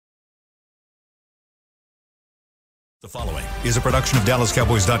The following is a production of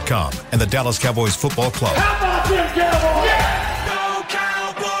DallasCowboys.com and the Dallas Cowboys Football Club. How about them Cowboys? Yeah! Go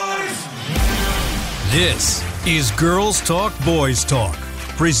Cowboys! This is Girls Talk, Boys Talk,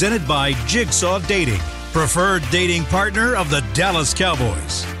 presented by Jigsaw Dating, preferred dating partner of the Dallas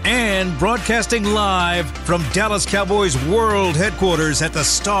Cowboys, and broadcasting live from Dallas Cowboys World Headquarters at the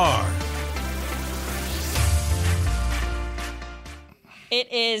Star. It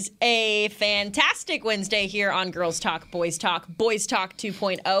is a fantastic Wednesday here on Girls Talk, Boys Talk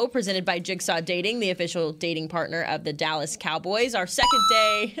 2.0, presented by Jigsaw Dating, the official dating partner of the Dallas Cowboys. Our second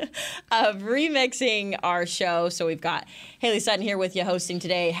day of remixing our show. So we've got Haley Sutton here with you hosting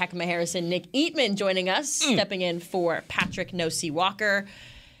today, Heckma Harrison, Nick Eatman joining us, stepping in for Patrick No-C Walker.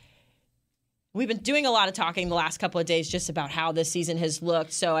 We've been doing a lot of talking the last couple of days just about how this season has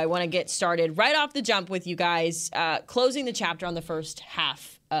looked. So I want to get started right off the jump with you guys, closing the chapter on the first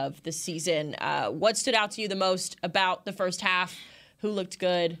half of the season. What stood out to you the most about the first half? Who looked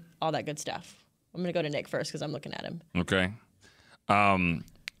good? All that good stuff. I'm going to go to Nick first because I'm looking at him. Okay.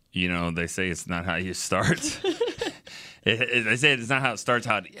 They say it's not how you start. They say it's not how it starts,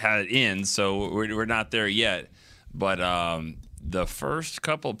 how it ends. So we're not there yet. But the first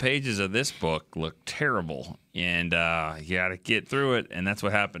couple pages of this book look terrible, and you got to get through it, and that's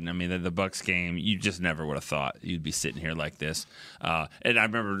what happened. I mean, the Bucs game, you just never would have thought you'd be sitting here like this. And I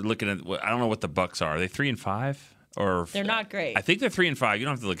remember looking at, I don't know what the Bucs are. Are they 3-5? Or they're not great. I think they're 3-5. You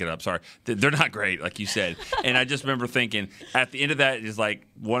don't have to look it up. Sorry, they're not great, like you said. And I just remember thinking at the end of that is like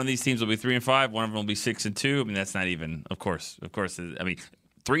one of these teams will be 3-5, one of them will be 6-2. I mean, that's not even. Of course. I mean,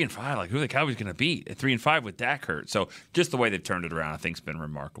 3-5. Like, who are the Cowboys going to beat at 3-5 with Dak hurt? So just the way they've turned it around, I think, has been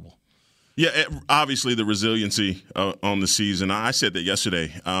remarkable. Yeah, obviously the resiliency on the season. I said that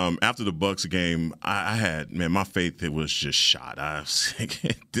yesterday after the Bucs game. I had my faith, it was just shot. I was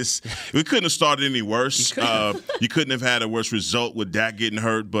thinking, we couldn't have started any worse. You couldn't have had a worse result with Dak getting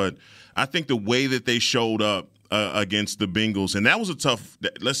hurt. But I think the way that they showed up against the Bengals, and that was a tough.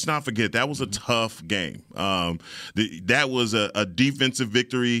 Let's not forget that was a tough game. That was a defensive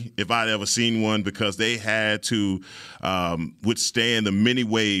victory if I'd ever seen one, because they had to withstand the many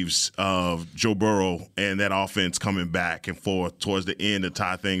waves of Joe Burrow and that offense coming back and forth towards the end to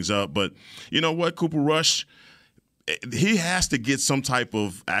tie things up. But you know what, Cooper Rush, he has to get some type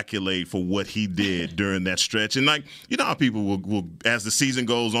of accolade for what he did during that stretch. And, like, you know how people will, as the season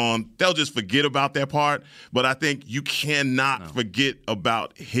goes on, they'll just forget about that part. But I think you cannot forget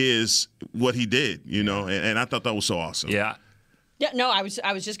about what he did, and I thought that was so awesome. Yeah. Yeah, no, I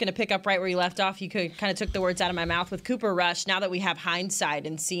was just going to pick up right where you left off. You kind of took the words out of my mouth with Cooper Rush. Now that we have hindsight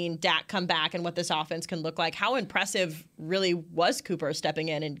and seeing Dak come back and what this offense can look like, how impressive really was Cooper stepping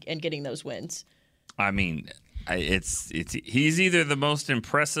in and getting those wins? I mean, he's either the most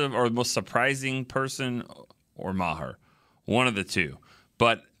impressive or the most surprising person or Maher, one of the two.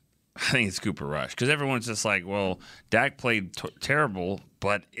 But I think it's Cooper Rush, because everyone's just like, well, Dak played terrible,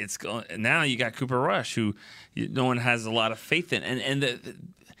 but now you got Cooper Rush, who no one has a lot of faith in,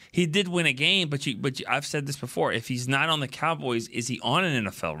 he did win a game, but I've said this before. If he's not on the Cowboys, is he on an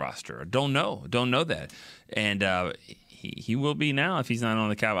NFL roster? Don't know that, and he will be now if he's not on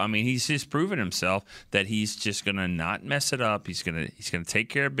the Cowboys. I mean, he's just proven himself that he's just going to not mess it up. He's going to take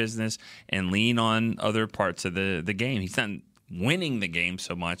care of business and lean on other parts of the game. He's not winning the game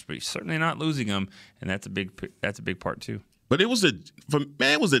so much, but he's certainly not losing them, and that's a big part too. But it was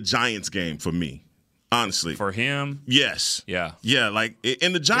a Giants game for me. Honestly. For him? Yes. Yeah. Yeah, like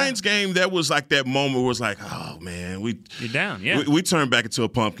in the Giants game, there was like that moment where it was like, oh, man. You're down, yeah. We turned back into a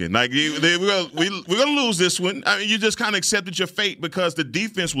pumpkin. Like, we're going to lose this one. I mean, you just kind of accepted your fate because the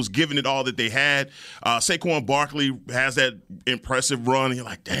defense was giving it all that they had. Saquon Barkley has that impressive run. And you're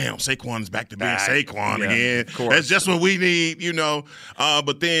like, damn, Saquon's back to being Saquon again. That's just what we need,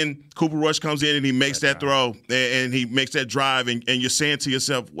 But then Cooper Rush comes in and he makes that throw and he makes that drive. And you're saying to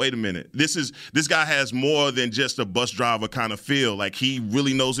yourself, wait a minute. This guy has more than just a bus driver kind of feel. Like, he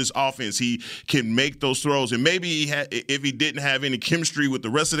really knows his offense. He can make those throws. And maybe if he didn't have any chemistry with the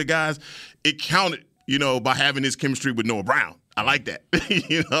rest of the guys, it counted, by having his chemistry with Noah Brown. I like that,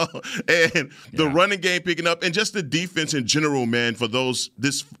 And the running game picking up, and just the defense in general, man,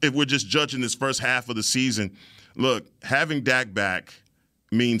 if we're just judging this first half of the season, look, having Dak back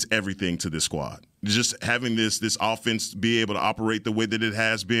means everything to this squad. Just having this offense be able to operate the way that it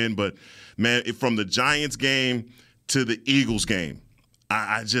has been. But, man, from the Giants game to the Eagles game,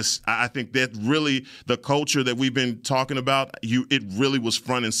 I think that really the culture that we've been talking about, it really was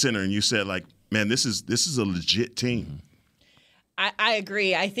front and center. And you said, like, man, this is a legit team. I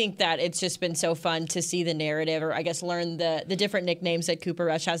agree. I think that it's just been so fun to see the narrative, or I guess learn the different nicknames that Cooper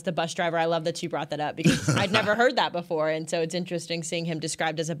Rush has. The bus driver. I love that you brought that up because I'd never heard that before, and so it's interesting seeing him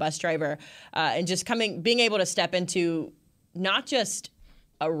described as a bus driver, and just being able to step into not just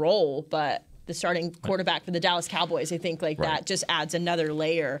a role, but the starting quarterback for the Dallas Cowboys. I think that just adds another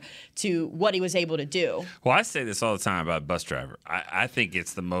layer to what he was able to do. Well, I say this all the time about bus driver. I think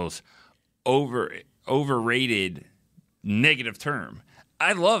it's the most overrated negative term.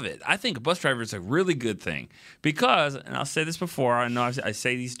 I love it. I think a bus driver is a really good thing because, and I'll say this before, I know I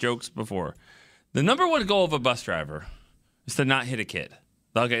say these jokes before, the number one goal of a bus driver is to not hit a kid.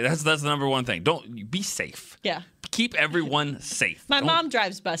 Okay, that's the number one thing. Be safe. Yeah. Keep everyone safe. My mom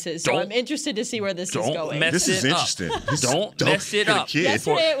drives buses, so I'm interested to see where this is going. This is interesting. Don't mess it up.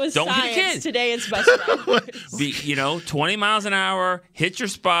 Yesterday it was science. Today it's bus drivers. 20 miles an hour, hit your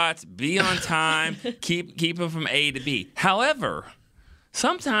spots, be on time, keep them from A to B. However,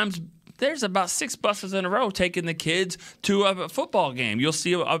 sometimes there's about 6 buses in a row taking the kids to a football game. You'll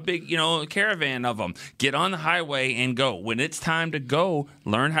see a big, caravan of them. Get on the highway and go. When it's time to go,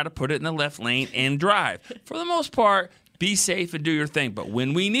 learn how to put it in the left lane and drive. For the most part, be safe and do your thing. But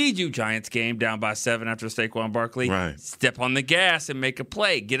when we need you, Giants game down by 7 after Saquon Barkley, step on the gas and make a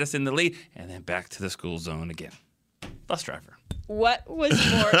play. Get us in the lead, and then back to the school zone again. Bus driver. What was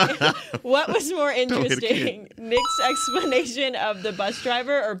more interesting, Nick's explanation of the bus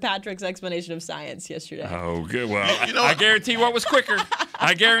driver or Patrick's explanation of science yesterday? Oh, good. Well, I guarantee what was quicker.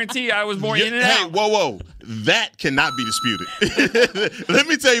 I guarantee I was more in and out. Hey, whoa. That cannot be disputed. Let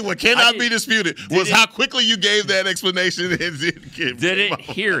me tell you what cannot be disputed was how quickly you gave that explanation. Didn't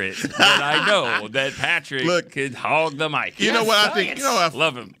hear it, but I know that Patrick could hog the mic. You know what I think? I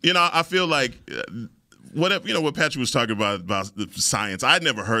love him. I feel like what Patrick was talking about the science. I'd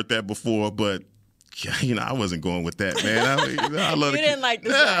never heard that before, but I wasn't going with that, man. I love it. You didn't like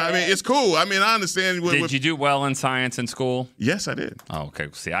the science. I mean, it's cool. I mean, I understand. Did you do well in science in school? Yes, I did. Oh, okay.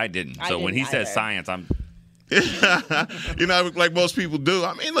 See, I didn't. So when he says science, I'm. Like most people do.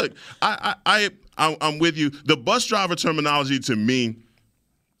 I mean, look, I'm with you. The bus driver terminology to me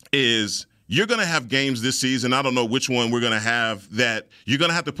is. You're going to have games this season. I don't know which one we're going to have that you're going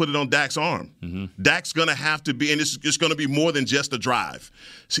to have to put it on Dak's arm. Mm-hmm. Dak's going to have to be, and it's going to be more than just a drive.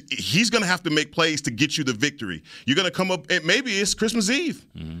 So he's going to have to make plays to get you the victory. You're going to come up, and maybe it's Christmas Eve.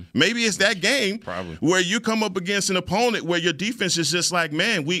 Mm-hmm. Maybe it's that game where you come up against an opponent where your defense is just like,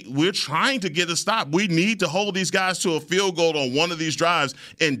 man, we're trying to get a stop. We need to hold these guys to a field goal on one of these drives,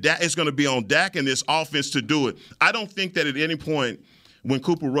 and that is going to be on Dak and this offense to do it. I don't think that at any point when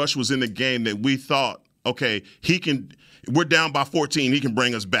Cooper Rush was in the game that we thought, okay, we're down by 14, he can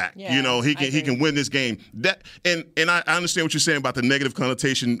bring us back. Yeah, he can win this game. And I understand what you're saying about the negative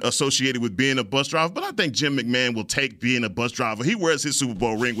connotation associated with being a bus driver, but I think Jim McMahon will take being a bus driver. He wears his Super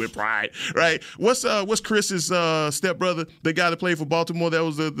Bowl ring with pride, right? What's Chris's stepbrother, the guy that played for Baltimore that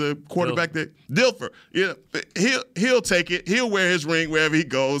was the quarterback Dilfer. Yeah, he'll take it. He'll wear his ring wherever he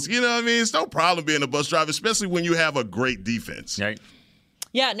goes. You know what I mean? It's no problem being a bus driver, especially when you have a great defense. Right.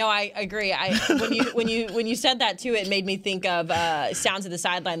 Yeah, no, I agree. When you said that too, it made me think of Sounds of the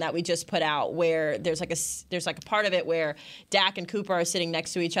Sideline that we just put out, where there's like a part of it where Dak and Cooper are sitting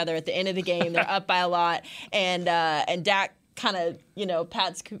next to each other at the end of the game. They're up by a lot, and Dak kind of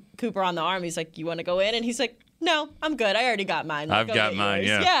pats Cooper on the arm. He's like, "You want to go in?" And he's like, "No, I'm good. I already got mine. I've got mine."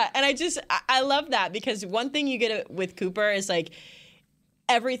 Yours. Yeah, and I love that because one thing you get with Cooper is like,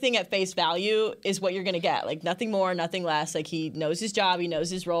 everything at face value is what you're going to get. Like, nothing more, nothing less. Like, he knows his job. He knows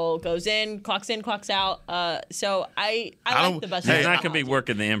his role. Goes in, clocks out. So I like the bus. He's not going to be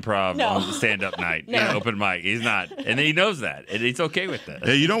working the improv on the stand-up night, open mic. He's not. And he knows that. And he's okay with that.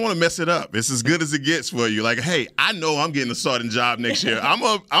 Hey, you don't want to mess it up. It's as good as it gets for you. Like, hey, I know I'm getting a starting job next year. I'm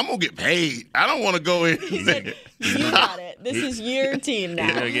gonna get paid. I don't want to go in. He's like, you got it. This is your team now.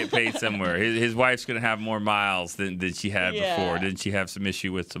 He's going to get paid somewhere. His wife's going to have more miles than she had before. Didn't she have some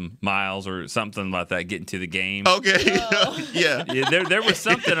issue with some miles or something about that getting to the game? Okay. Yeah. There was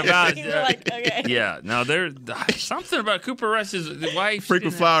something about it. Like, okay. Yeah. No, there's something about Cooper Rush's wife.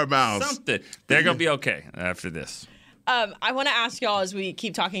 Frequent flyer miles. Something. They're going to be okay after this. I want to ask y'all as we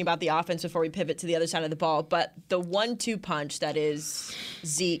keep talking about the offense before we pivot to the other side of the ball, but the 1-2 punch that is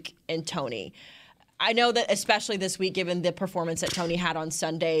Zeke and Tony. I know that especially this week, given the performance that Tony had on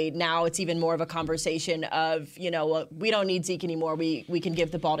Sunday, now it's even more of a conversation of, we don't need Zeke anymore. We can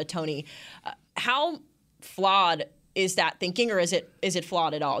give the ball to Tony. How flawed is that thinking, or is it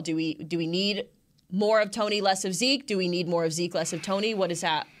flawed at all? Do we need more of Tony, less of Zeke? Do we need more of Zeke, less of Tony? What does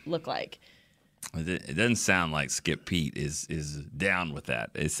that look like? It doesn't sound like Skip Pete is down with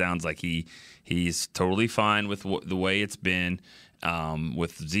that. It sounds like he's totally fine with the way it's been.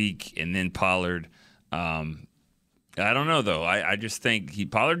 with Zeke and then Pollard. I don't know, though. I just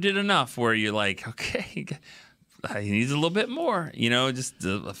think Pollard did enough where you're like, okay, he needs a little bit more, just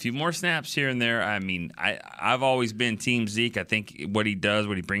a few more snaps here and there. I mean, I've always been Team Zeke. I think what he does,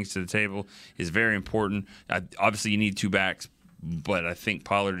 what he brings to the table is very important. Obviously, you need two backs, but I think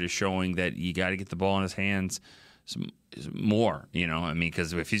Pollard is showing that you got to get the ball in his hands more,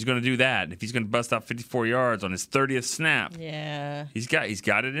 because if he's going to do that, if he's going to bust out 54 yards on his 30th snap, he's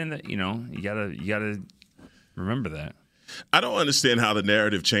got it in the, you got to remember that. I don't understand how the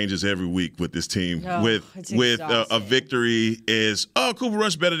narrative changes every week with this team. With a victory is, Cooper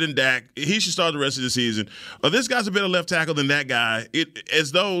Rush better than Dak. He should start the rest of the season. Or this guy's a better left tackle than that guy.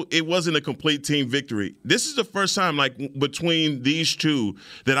 As though it wasn't a complete team victory. This is the first time, between these two,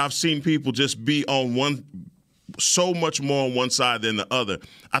 that I've seen people just be on one, so much more on one side than the other.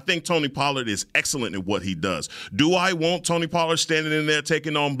 I think Tony Pollard is excellent at what he does. Do I want Tony Pollard standing in there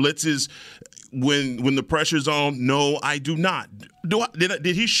taking on blitzes when the pressure's on? No, I do not.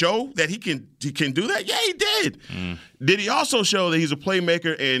 Did he show that he can do that? Yeah, he did. Did he also show that he's a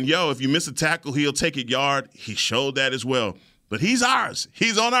playmaker and, if you miss a tackle, he'll take it yard? He showed that as well. But he's ours.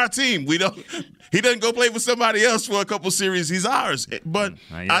 He's on our team. He doesn't go play for somebody else for a couple series. He's ours. But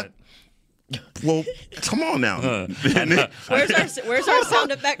well, come on now. Where's our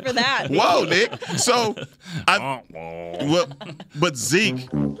sound effect for that? Whoa, Nick. So, but Zeke,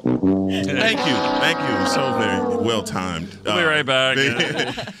 thank you. So very well timed. We'll be right back.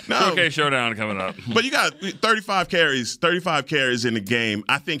 Okay, showdown coming up. But you got 35 carries in the game.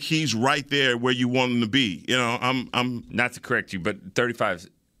 I think he's right there where you want him to be. I'm not to correct you, but 35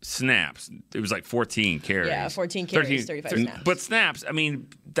 snaps. It was like 14 carries. Yeah, 14 carries, 35 snaps. But snaps, I mean,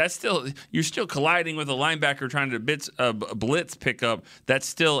 you're still colliding with a linebacker trying to blitz pickup. That's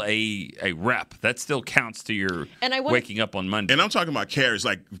still a rep. That still counts to your waking up on Monday. And I'm talking about carries,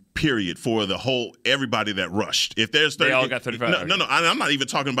 period, for the whole everybody that rushed. If there's 30, they all got 35. No, I'm not even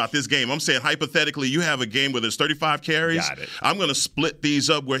talking about this game. I'm saying hypothetically, you have a game where there's 35 carries. Got it. I'm going to split these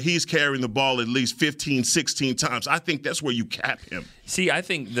up where he's carrying the ball at least 15, 16 times. I think that's where you cap him. See, I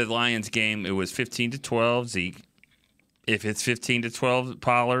think the Lions game, it was 15-12 Zeke. If it's 15-12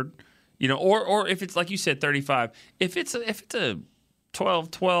 Pollard, or if it's like you said 35, if it's a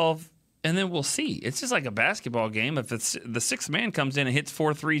 12-12, and then we'll see. It's just like a basketball game. If it's the sixth man comes in and hits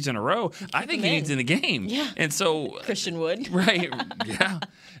 4 threes in a row, I think he needs in the game. Yeah. And so Christian Wood. Right. Yeah.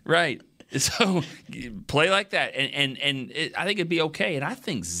 Right. So play like that, and I think it'd be okay. And I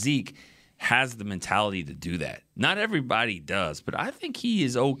think Zeke has the mentality to do that. Not everybody does, but I think he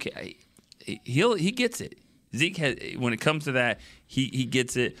is okay. He gets it. Zeke has, when it comes to that, he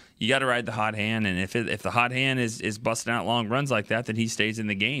gets it. You got to ride the hot hand, and if the hot hand is busting out long runs like that, then he stays in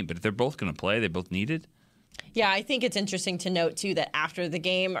the game. But if they're both going to play, they both need it. Yeah, I think it's interesting to note too that after the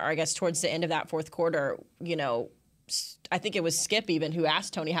game, or I guess towards the end of that fourth quarter, I think it was Skip even who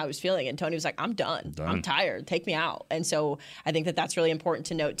asked Tony how he was feeling, and Tony was like, I'm done. I'm tired. Take me out. And so I think that's really important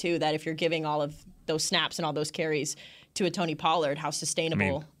to note too, that if you're giving all of those snaps and all those carries to a Tony Pollard, how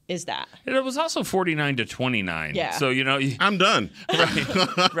sustainable is that? It was also 49-29. Yeah. So, I'm done.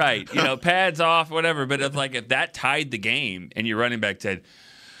 Right. Right. Pads off, whatever. But if that tied the game and your running back said,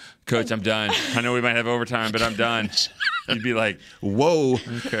 Coach, I'm done. I know we might have overtime, but I'm done. You'd be like, whoa.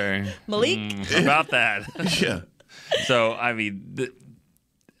 Okay. Malik? About that. Yeah. So, I mean,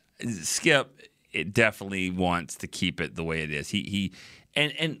 Skip, it definitely wants to keep it the way it is.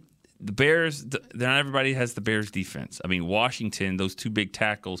 And the Bears, not everybody has the Bears defense. I mean, Washington, those two big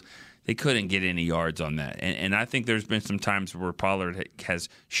tackles, they couldn't get any yards on that. And I think there's been some times where Pollard has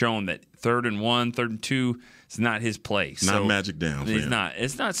shown that 3rd and 1, 3rd and 2 is not his place. Not magic down. It's not.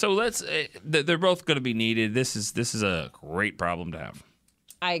 It's not. So they're both going to be needed. This is a great problem to have.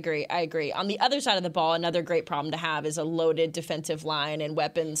 I agree. On the other side of the ball, another great problem to have is a loaded defensive line and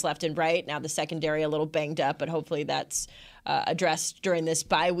weapons left and right. Now the secondary a little banged up, but hopefully that's addressed during this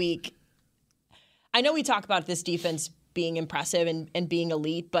bye week. I know we talk about this defense being impressive and being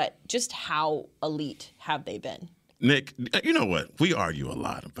elite, but just how elite have they been? Nick, you know what? We argue a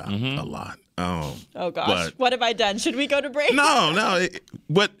lot about a lot. Oh, gosh. What have I done? Should we go to break? No.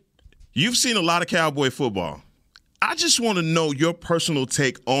 But you've seen a lot of Cowboy football. I just want to know your personal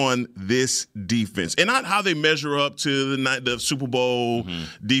take on this defense and not how they measure up to the Super Bowl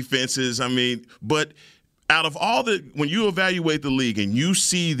defenses. I mean, but out of all when you evaluate the league and you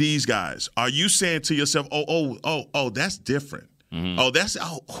see these guys, are you saying to yourself, oh, that's different?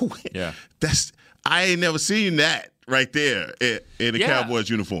 Yeah. I ain't never seen that right there in the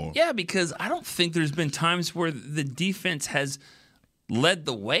Cowboys uniform. Yeah, because I don't think there's been times where the defense has led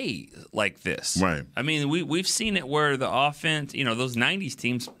the way like this. Right. I mean, we've seen it where the offense, those 90s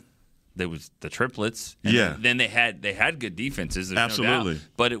teams, there was the triplets. And then they had good defenses. There's Absolutely.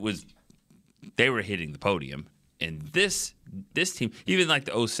 No doubt, but they were hitting the podium. And this team, even like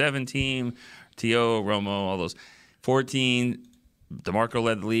the 07 team, T.O., Romo, all those, 14, DeMarco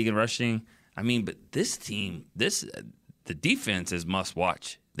led the league in rushing. I mean, but this team, the defense is must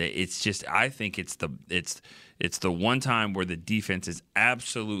watch. It's just, I think it's the one time where the defense has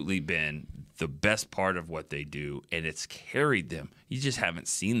absolutely been the best part of what they do, and it's carried them. You just haven't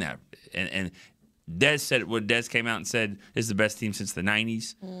seen that. And Dez came out and said is the best team since the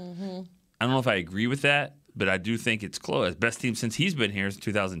 90s. Mm-hmm. I don't know if I agree with that, but I do think it's close. Best team since he's been here is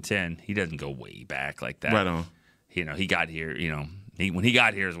 2010. He doesn't go way back like that. Right on. He got here, when he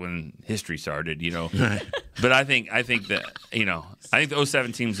got here is when history started, Right. But I think that, I think the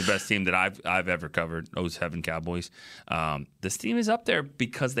 07 team is the best team that I've ever covered, 07 Cowboys. This team is up there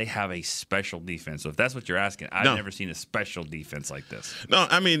because they have a special defense. So if that's what you're asking, I've never seen a special defense like this. No,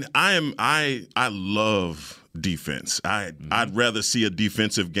 I mean, I love defense. I'd rather see a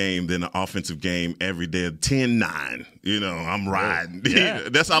defensive game than an offensive game every day. 10-9, I'm riding. Yeah.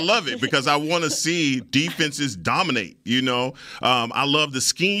 I love it because I want to see defenses dominate. I love the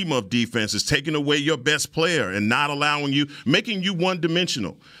scheme of defenses, taking away your best player and not making you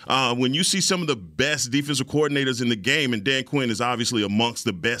one-dimensional. When you see some of the best defensive coordinators in the game, and Dan Quinn is obviously amongst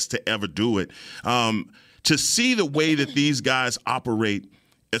the best to ever do it, to see the way that these guys operate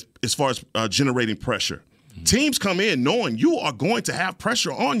as far as generating pressure. Teams come in knowing you are going to have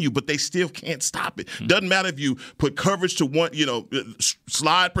pressure on you, but they still can't stop it. Doesn't matter if you put coverage to one,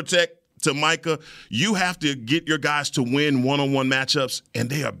 slide protect to Micah. You have to get your guys to win one-on-one matchups, and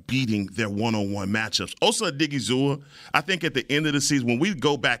they are beating their one-on-one matchups. Osa Odighizuwa, I think at the end of the season, when we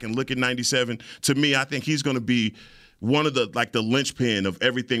go back and look at 97, to me, I think he's going to be one of the linchpin of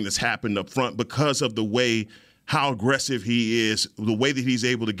everything that's happened up front because of the way how aggressive he is, the way that he's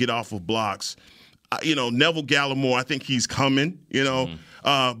able to get off of blocks. Neville Gallimore, I think he's coming,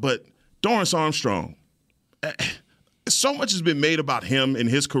 but Dorrance Armstrong, so much has been made about him and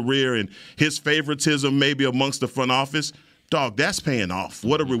his career and his favoritism maybe amongst the front office. Dog, that's paying off.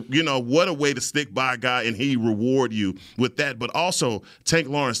 What a way to stick by a guy and he reward you with that. But also, Tank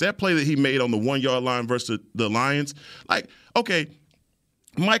Lawrence, that play that he made on the 1-yard line versus the Lions, okay,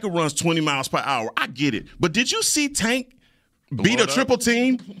 Micah runs 20 miles per hour. I get it. But did you see Tank beat a triple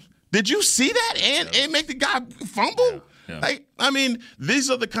team? Did you see that and make the guy fumble? Yeah. These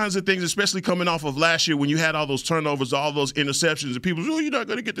are the kinds of things, especially coming off of last year when you had all those turnovers, all those interceptions, and people say, you're not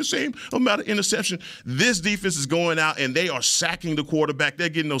going to get the same amount of interception. This defense is going out, and they are sacking the quarterback. They're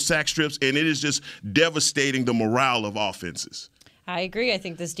getting those sack strips, and it is just devastating the morale of offenses. I agree. I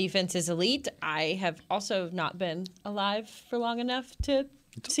think this defense is elite. I have also not been alive for long enough to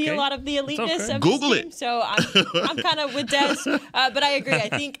see a lot of the eliteness of Google this team. it. So I'm kind of with Des, but I agree.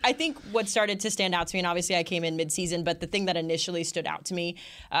 I think what started to stand out to me, and obviously I came in midseason, but the thing that initially stood out to me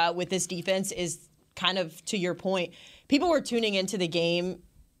with this defense is kind of to your point. People were tuning into the game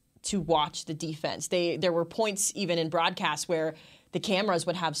to watch the defense. There were points even in broadcasts where the cameras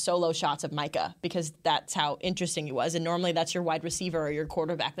would have solo shots of Micah because that's how interesting he was. And normally that's your wide receiver or your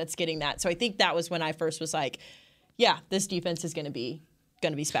quarterback that's getting that. So I think that was when I first was like, yeah, this defense is going to be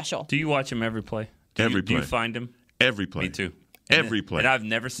special. Do you watch him every play? Do you find him? Every play. Me too. Every play. And I've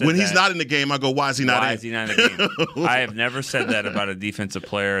never said when that. he's not in the game, I go, why is he not in? Why is he not in the game? I have never said that about a defensive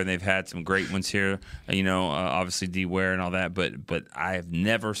player, and they've had some great ones here. Obviously D. Ware and all that, but I have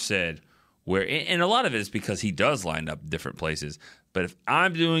never said where. And a lot of it is because he does line up different places. But if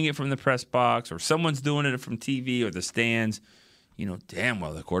I'm doing it from the press box or someone's doing it from TV or the stands, damn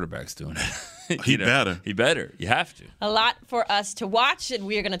well the quarterback's doing it. He better. He better. You have to. A lot for us to watch, and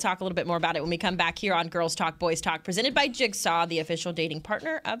we are going to talk a little bit more about it when we come back here on Girls Talk, Boys Talk, presented by Jigsaw, the official dating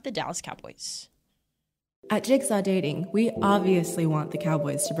partner of the Dallas Cowboys. At Jigsaw Dating, we obviously want the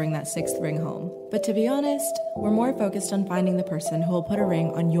Cowboys to bring that 6th ring home. But to be honest, we're more focused on finding the person who will put a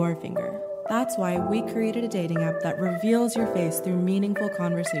ring on your finger. That's why we created a dating app that reveals your face through meaningful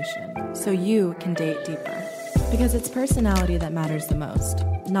conversation, so you can date deeper. Because it's personality that matters the most,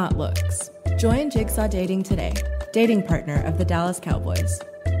 not looks. Join Jigsaw Dating today, dating partner of the Dallas Cowboys.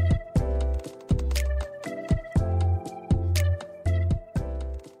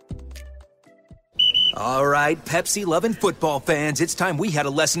 All right, Pepsi-loving football fans, it's time we had a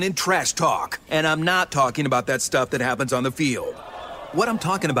lesson in trash talk. And I'm not talking about that stuff that happens on the field. What I'm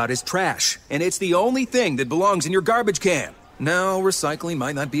talking about is trash, and it's the only thing that belongs in your garbage can. No, recycling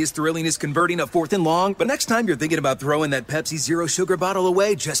might not be as thrilling as converting a 4th and long, but next time you're thinking about throwing that Pepsi Zero Sugar bottle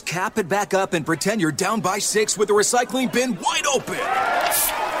away, just cap it back up and pretend you're down by 6 with the recycling bin wide open.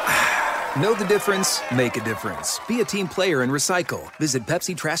 Know the difference? Make a difference. Be a team player and recycle. Visit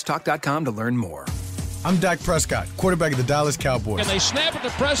PepsiTrashTalk.com to learn more. I'm Dak Prescott, quarterback of the Dallas Cowboys. And they snap it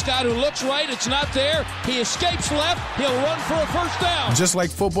to Prescott, who looks right. It's not there. He escapes left. He'll run for a first down. Just like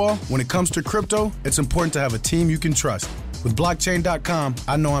football, when it comes to crypto, it's important to have a team you can trust. With Blockchain.com,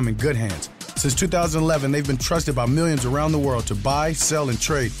 I know I'm in good hands. Since 2011, they've been trusted by millions around the world to buy, sell, and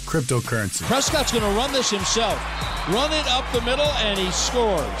trade cryptocurrency. Prescott's going to run this himself. Run it up the middle, and he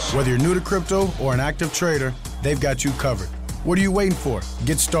scores. Whether you're new to crypto or an active trader, they've got you covered. What are you waiting for?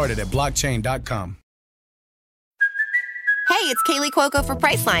 Get started at Blockchain.com. Hey, it's Kaylee Cuoco for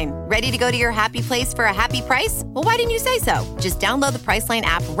Priceline. Ready to go to your happy place for a happy price? Well, why didn't you say so? Just download the Priceline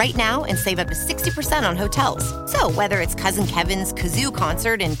app right now and save up to 60% on hotels. So whether it's Cousin Kevin's Kazoo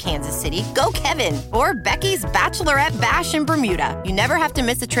Concert in Kansas City, go Kevin, or Becky's Bachelorette Bash in Bermuda, you never have to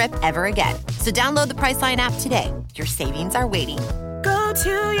miss a trip ever again. So download the Priceline app today. Your savings are waiting. Go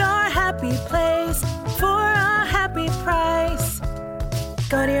to your happy place for a happy price.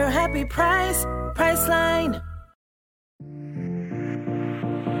 Go to your happy price, Priceline.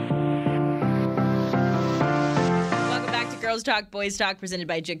 Girls Talk, Boys Talk, presented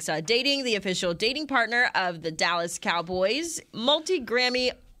by Jigsaw Dating, the official dating partner of the Dallas Cowboys.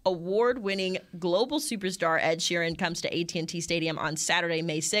 Multi-Grammy award-winning global superstar Ed Sheeran comes to AT&T Stadium on Saturday,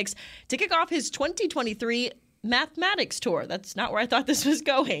 May 6th to kick off his 2023 Mathematics Tour. That's not where I thought this was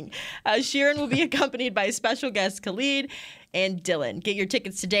going. Sheeran will be accompanied by special guests Khalid and Dylan. Get your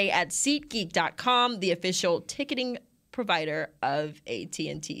tickets today at SeatGeek.com, the official ticketing provider of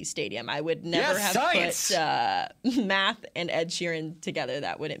AT&T Stadium. I would never have put math and Ed Sheeran together.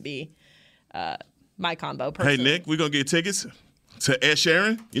 That wouldn't be my combo, personally. Hey, Nick, we're going to get tickets to Ed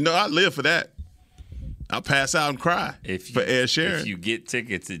Sheeran? You know, I live for that. I'll pass out and cry for Ed Sheeran. If you get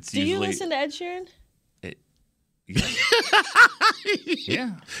tickets, it's Do usually... you listen to Ed Sheeran?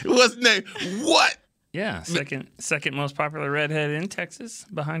 Yeah. What's his name? What? Yeah, second most popular redhead in Texas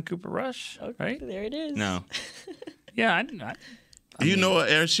behind Cooper Rush, right? There it is. No. Yeah, Do you know an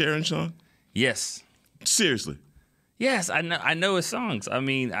Ed Sheeran song? Yes. Seriously? Yes, I know his songs. I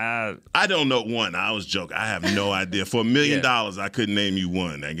mean, I don't know one. I was joking. I have no idea. For $1 million, I couldn't name you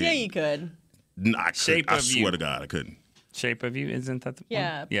one. Yeah, you could. No, I Shape of You. swear to God, I couldn't. Shape of You, isn't that the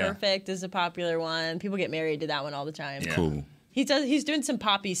one? Yeah, Perfect is a popular one. People get married to that one all the time. Yeah. Cool. He's doing some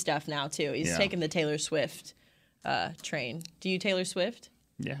poppy stuff now too. He's Yeah. taking the Taylor Swift train. Do you Taylor Swift?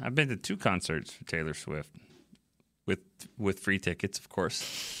 Yeah, I've been to 2 concerts for Taylor Swift with free tickets, of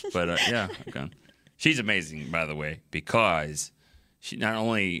course. But yeah, I've gone. She's amazing, by the way, because she not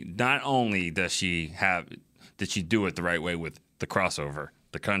only did she do it the right way with the crossover,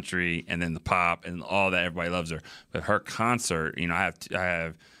 the country, and then the pop and all that. Everybody loves her, but her concert. You know,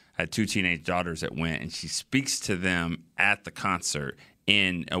 I had 2 teenage daughters that went, and she speaks to them at the concert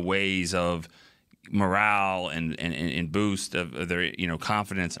in ways of morale and boost of their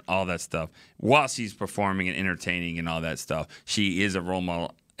confidence and all that stuff while she's performing and entertaining and all that stuff. She is a role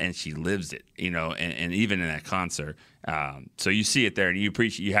model and she lives it, and even in that concert. So you see it there, and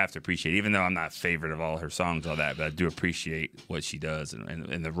you have to appreciate it, even though I'm not a favorite of all her songs, all that, but I do appreciate what she does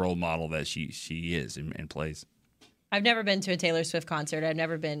and the role model that she is and plays. I've never been to a Taylor Swift concert. I've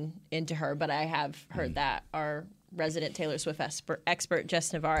never been into her, but I have heard that our resident Taylor Swift expert,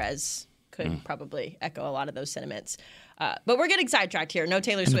 Jess Navarez, could probably echo a lot of those sentiments. But we're getting sidetracked here. No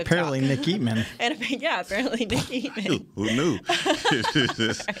Taylor Swift apparently talk. Nick Eatman. Apparently Nick Eatman. Who knew?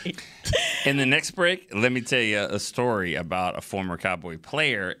 Right. In the next break, let me tell you a story about a former Cowboy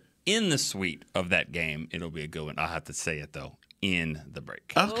player in the suite of that game. It'll be a good one. I'll have to say it, though, in the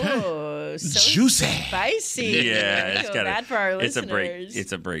break. Okay. Oh, so Juicy. spicy. Yeah, I feel bad for our listeners.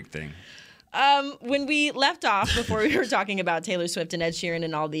 It's a break thing. When we left off before we were talking about Taylor Swift and Ed Sheeran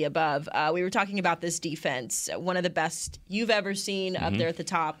and all the above, we were talking about this defense. One of the best you've ever seen up there at the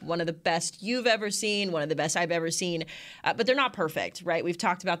top. One of the best you've ever seen. One of the best I've ever seen. But they're not perfect, right? We've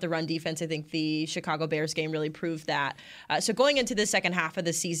talked about the run defense. I think the Chicago Bears game really proved that. So going into the second half of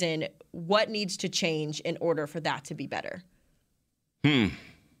the season, what needs to change in order for that to be better?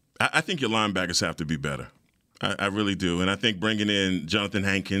 I think your linebackers have to be better. I really do. And I think bringing in Jonathan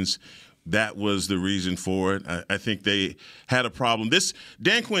Hankins, that was the reason for it. I think they had a problem.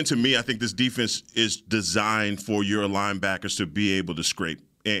 Dan Quinn, to me, I think this defense is designed for your linebackers to be able to scrape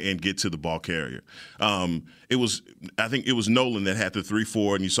and get to the ball carrier. I think it was Nolan that had the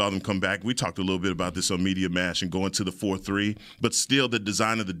 3-4, and you saw them come back. We talked a little bit about this on Media Mash and going to the 4-3, but still the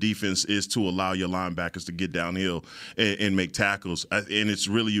design of the defense is to allow your linebackers to get downhill and make tackles. And it's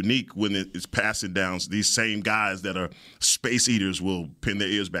really unique when it's passing downs. These same guys that are space eaters will pin their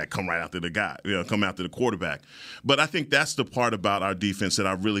ears back, come right after the guy, come after the quarterback. But I think that's the part about our defense that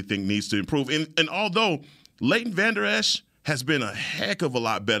I really think needs to improve. And although Leighton Vander Esch has been a heck of a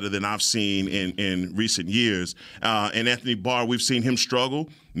lot better than I've seen in recent years. And Anthony Barr, we've seen him struggle.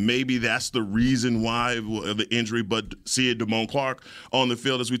 Maybe that's the reason why the injury, but seeing Damone Clark on the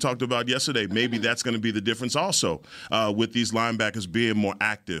field, as we talked about yesterday, maybe that's going to be the difference also with these linebackers being more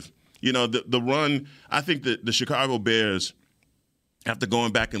active. The run, I think that the Chicago Bears, after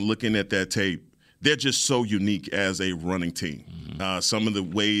going back and looking at that tape, they're just so unique as a running team. Some of the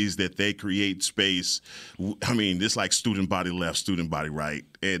ways that they create space, I mean, it's like student body left, student body right.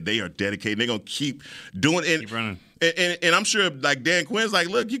 And they are dedicated. They're going to keep doing it. Keep running. And I'm sure, like, Dan Quinn's like,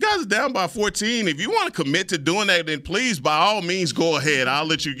 look, you guys are down by 14. If you want to commit to doing that, then please, by all means, go ahead. I'll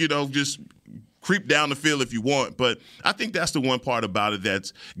let you, just creep down the field if you want. But I think that's the one part about it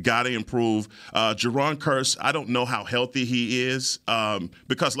that's got to improve. Jerron Kearse, I don't know how healthy he is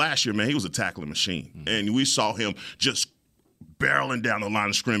because last year, man, he was a tackling machine. And we saw him just barreling down the line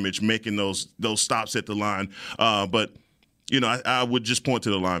of scrimmage, making those stops at the line. But, I would just point to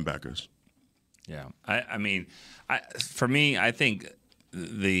the linebackers. Yeah. I mean, for me, I think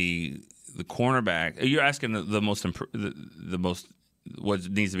the cornerback, you're asking the most what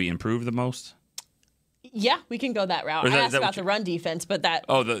needs to be improved the most? Yeah, we can go that route. I asked about the run defense, but it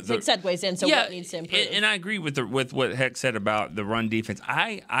segues in. So what needs to improve? And I agree with what Heck said about the run defense.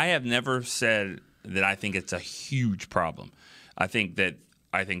 I have never said that I think it's a huge problem. I think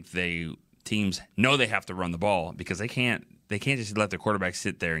teams know they have to run the ball because they can't just let their quarterback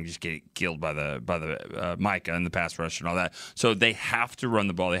sit there and just get killed by the Micah and the pass rush and all that. So they have to run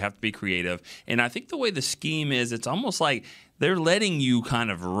the ball. They have to be creative. And I think the way the scheme is, it's almost like they're letting you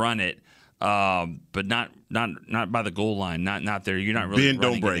kind of run it. But not by the goal line, not there. You're not really bend,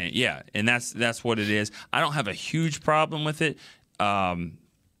 don't break. It. Yeah, and that's what it is. I don't have a huge problem with it.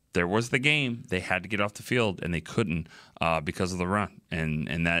 There was the game; they had to get off the field, and they couldn't because of the run, and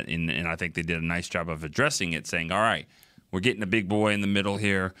I think they did a nice job of addressing it, saying, "All right, we're getting a big boy in the middle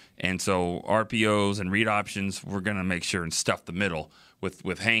here, and so RPOs and read options, we're going to make sure and stuff the middle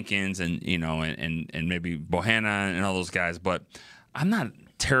with Hankins and and maybe Bohanna and all those guys." But I'm not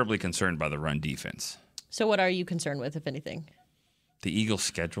terribly concerned by the run defense. So what are you concerned with, if anything? The Eagles'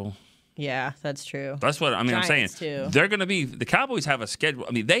 schedule. Yeah, that's true. That's what I'm saying. Too. They're going to be the Cowboys have a schedule.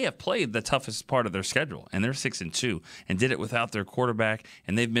 I mean, they have played the toughest part of their schedule, and they're 6-2, and did it without their quarterback.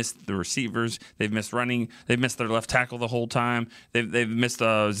 And they've missed the receivers. They've missed running. They've missed their left tackle the whole time. They've missed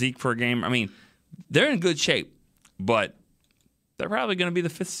Zeke for a game. I mean, they're in good shape, but they're probably going to be the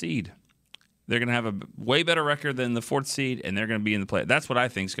 5th seed. They're going to have a way better record than the 4th seed, and they're going to be in the play. That's what I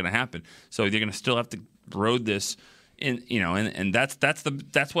think is going to happen. So they're going to still have to road this, and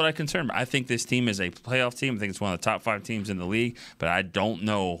that's what I concern about. I think this team is a playoff team. I think it's one of the top 5 teams in the league, but I don't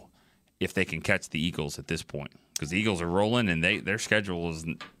know if they can catch the Eagles at this point because the Eagles are rolling, and their schedule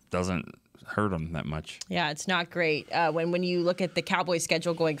doesn't hurt them that much. Yeah, it's not great. When you look at the Cowboys'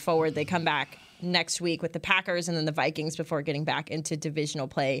 schedule going forward, they come back next week with the Packers and then the Vikings before getting back into divisional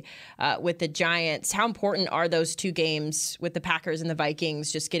play with the Giants. How important are those 2 games with the Packers and the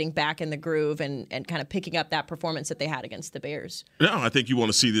Vikings, just getting back in the groove and kind of picking up that performance that they had against the Bears? No, I think you want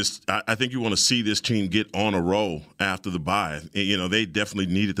to see this. I think you want to see this team get on a roll after the bye. They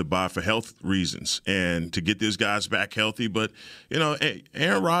definitely needed to bye for health reasons and to get these guys back healthy. But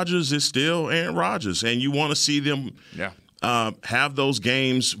Aaron Rodgers is still Aaron Rodgers, and you want to see them. Yeah. Have those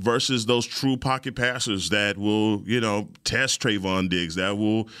games versus those true pocket passers that will, test Trayvon Diggs, that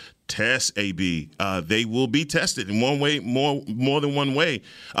will test AB. They will be tested in one way, more than one way.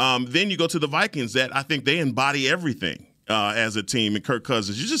 Then you go to the Vikings that I think they embody everything. As a team, and Kirk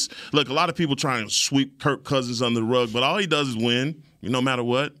Cousins. You just look. A lot of people trying to sweep Kirk Cousins under the rug, but all he does is win, no matter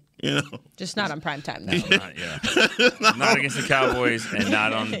what. Just not on primetime, though. Not against the Cowboys and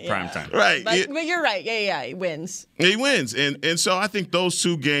not on primetime. Right. But you're right. Yeah, he wins. He wins. And so I think those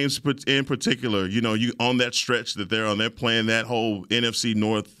 2 games in particular, you on that stretch that they're on, they're playing that whole NFC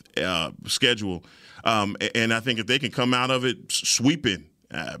North schedule. And I think if they can come out of it sweeping,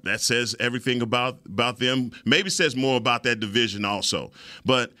 that says everything about them. Maybe says more about that division also.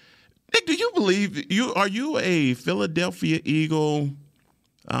 But, Nick, do you believe are you a Philadelphia Eagle?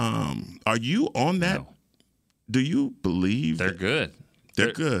 Are you on that? No. Do you believe they're good?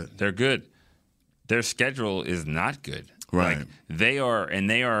 They're good. They're good. Their schedule is not good. Right. Like, they are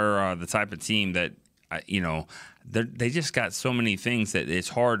the type of team that, they just got so many things that it's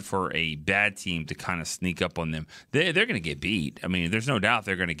hard for a bad team to kind of sneak up on them. They're going to get beat. I mean, there's no doubt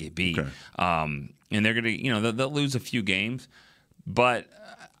they're going to get beat. Okay. And they're going to, they'll lose a few games. But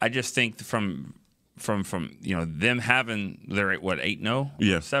I just think from them having, they're at what, 8-0?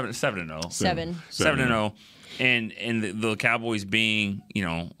 Yeah. 7-0. 7-0. And the Cowboys being,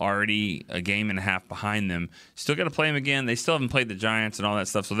 already a game and a half behind them, still got to play them again. They still haven't played the Giants and all that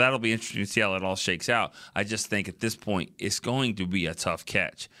stuff, so that'll be interesting to see how it all shakes out. I just think at this point it's going to be a tough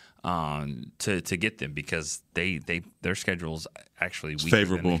catch to get them because their schedule's actually weaker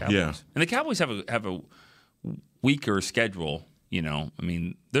favorable, than the Cowboys. yeah. And the Cowboys have a weaker schedule. I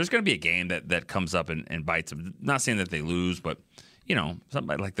mean, there's going to be a game that comes up and bites them. Not saying that they lose, but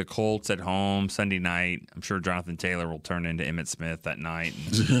something like the Colts at home Sunday night. I'm sure Jonathan Taylor will turn into Emmitt Smith that night,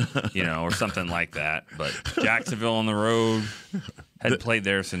 and, or something like that. But Jacksonville on the road, hadn't played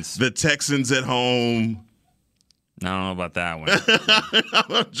there since the Texans at home. I don't know about that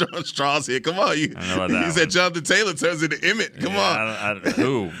one. John Strauss here. Come on. I don't know about that You said Jonathan Taylor turns into Emmett. Come on.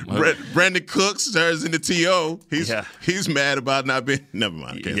 Who? Brandon Cooks turns into T.O. He's mad about not being. Never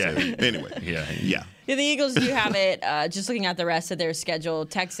mind. I can't say it. Anyway. Yeah. Yeah, the Eagles do have it. Just looking at the rest of their schedule,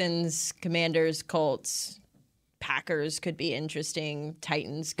 Texans, Commanders, Colts, Packers could be interesting.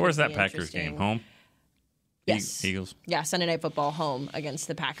 Titans could Where's be that Packers game? Home? Yes. Eagles? Yeah, Sunday Night Football home against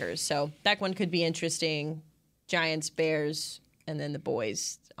the Packers. So that one could be interesting. Giants, Bears, and then the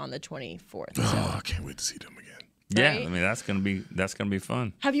boys on the 24th. So. Oh, I can't wait to see them again. Right? Yeah, I mean that's gonna be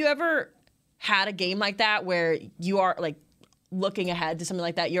fun. Have you ever had a game like that where you are like looking ahead to something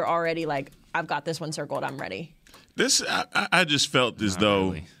like that? You're already like, I've got this one circled. I'm ready. This I just felt as though,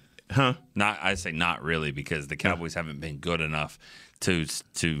 really. Huh? I say not really because the Cowboys haven't been good enough to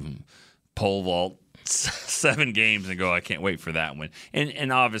pole vault 7 games and go, I can't wait for that one.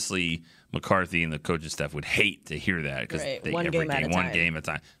 And obviously McCarthy and the coaching staff would hate to hear that because one game at a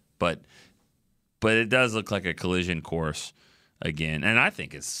time. But it does look like a collision course again, and I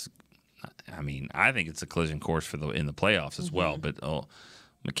think it's a collision course in the playoffs as well. But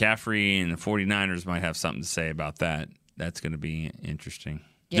McCaffrey and the 49ers might have something to say about that. That's going to be interesting.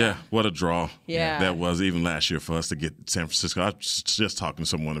 Yeah, what a draw. Yeah. That was even last year for us to get San Francisco. I was just talking to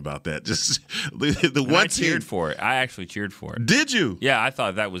someone about that. Just the one I cheered for it. I actually cheered for it. Did you? Yeah, I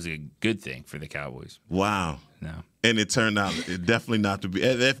thought that was a good thing for the Cowboys. Wow. No. And it turned out definitely not to be.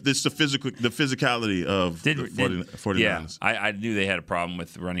 It's the physicality of the 49ers. Yeah, I knew they had a problem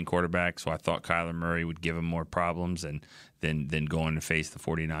with running quarterback, so I thought Kyler Murray would give them more problems and then going to face the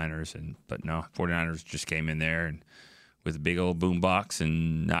 49ers. But no, 49ers just came in there and with a big old boom box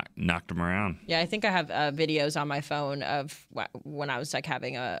and knocked them around. Yeah, I think I have videos on my phone of when I was like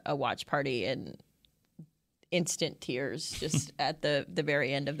having a watch party and instant tears just at the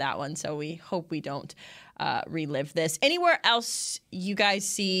very end of that one. So we hope we don't relive this. Anywhere else you guys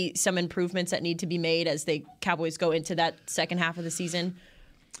see some improvements that need to be made as the Cowboys go into that second half of the season?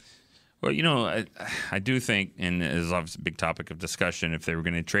 Well, I do think, and it is obviously a big topic of discussion, if they were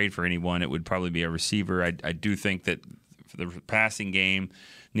going to trade for anyone, it would probably be a receiver. I do think that the passing game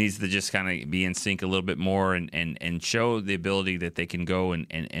needs to just kind of be in sync a little bit more and show the ability that they can go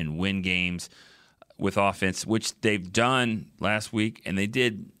and win games with offense, which they've done last week, and they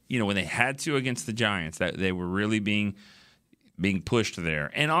did, when they had to against the Giants, that they were really being pushed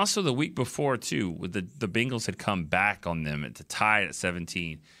there. And also the week before, too, with the Bengals had come back on them to tie it at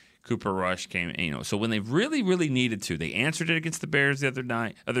 17. Cooper Rush came, so when they really, really needed to, they answered it against the Bears the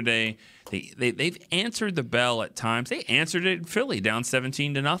other day. They've answered the bell at times. They answered it in Philly down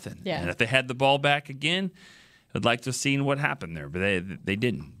 17-0. Yeah. And if they had the ball back again, I'd like to have seen what happened there, but they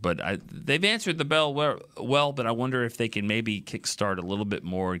didn't. But they've answered the bell well, but I wonder if they can maybe kickstart a little bit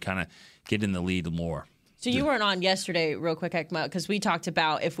more and kind of get in the lead more. So you weren't on yesterday, real quick, Ekma, because we talked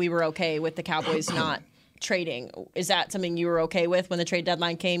about if we were okay with the Cowboys not trading. Is that something you were okay with when the trade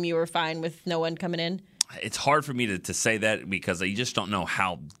deadline came? You were fine with no one coming in? It's hard for me to say that because you just don't know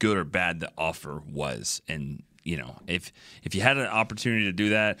how good or bad the offer was. And, if you had an opportunity to do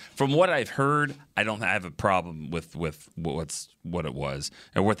that, from what I've heard, I don't have a problem with what it was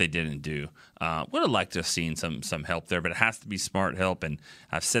or what they didn't do. Would have liked to have seen some help there, but it has to be smart help. And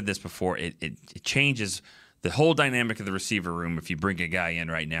I've said this before, it changes the whole dynamic of the receiver room if you bring a guy in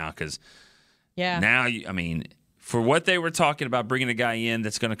right now because now, for what they were talking about bringing a guy in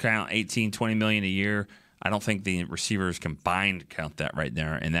that's going to count $18-20 million a year, I don't think the receivers combined count that right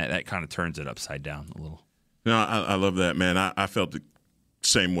there, and that kind of turns it upside down a little. No, I love that, man. I felt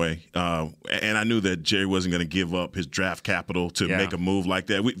same way. And I knew that Jerry wasn't going to give up his draft capital to make a move like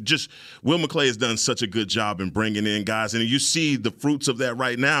that. Will McClay has done such a good job in bringing in guys. And you see the fruits of that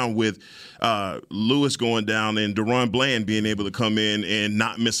right now with Lewis going down and Deron Bland being able to come in and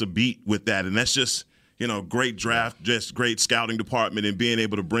not miss a beat with that. And that's just, great draft, just great scouting department and being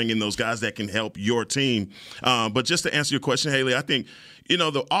able to bring in those guys that can help your team. But just to answer your question, Haley, I think,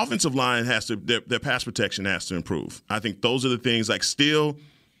 the offensive line their pass protection has to improve. I think those are the things like Steele,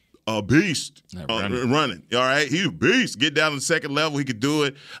 a beast running. All right, he's a beast. Get down to the second level, he could do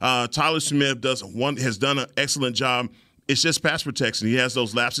it. Tyler Smith has done an excellent job. It's just pass protection. He has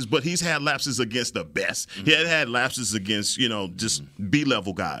those lapses, but he's had lapses against the best. Mm-hmm. He had lapses against, just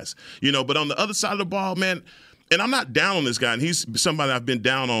B-level guys. But on the other side of the ball, man, and I'm not down on this guy, and he's somebody I've been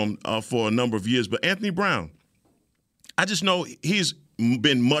down on for a number of years, but Anthony Brown, I just know he's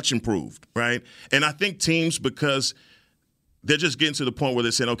been much improved, right? And I think teams, because they're just getting to the point where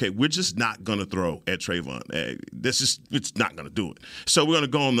they're saying, okay, we're just not going to throw at Trayvon. It's not going to do it. So we're going to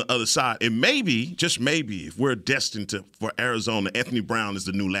go on the other side. And maybe, just maybe, if we're destined for Arizona, Anthony Brown is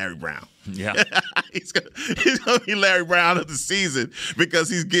the new Larry Brown. Yeah. he's going to be Larry Brown of the season because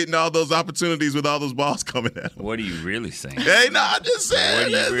he's getting all those opportunities with all those balls coming at him. What are you really saying? Hey, no, I'm just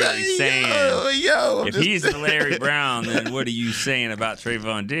saying. What are you really saying? Yo, if he's the Larry Brown, then what are you saying about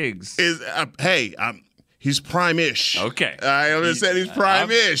Trayvon Diggs? He's prime-ish. Okay. I understand he's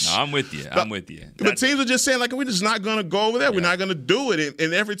prime-ish. I'm with you. I'm with you. But teams are just saying, like, we're just not going to go over there. Yeah. We're not going to do it.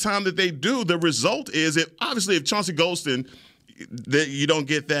 And every time that they do, the result is, if Chauncey Golston, you don't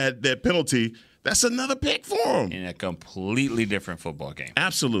get that penalty, that's another pick for him. In a completely different football game.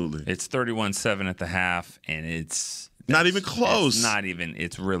 Absolutely. It's 31-7 at the half, and it's not even close.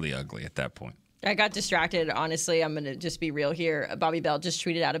 It's really ugly at that point. I got distracted, honestly. I'm going to just be real here. Bobby Bell just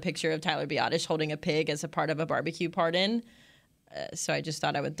tweeted out a picture of Tyler Biadasz holding a pig as a part of a barbecue pardon. So I just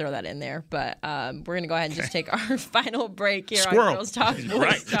thought I would throw that in there. But we're going to go ahead and just take our final break here on Girls Talk,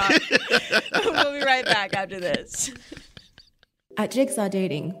 Boys Talk. We'll be right back after this. At Jigsaw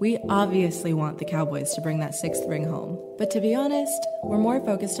Dating, we obviously want the Cowboys to bring that sixth ring home. But to be honest, we're more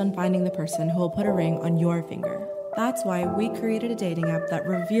focused on finding the person who will put a ring on your finger. That's why we created a dating app that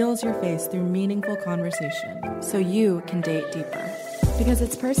reveals your face through meaningful conversation, so you can date deeper. Because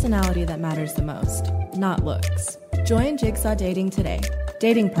it's personality that matters the most, not looks. Join Jigsaw Dating today,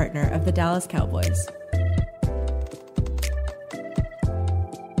 dating partner of the Dallas Cowboys.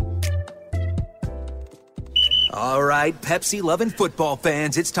 All right, Pepsi-loving football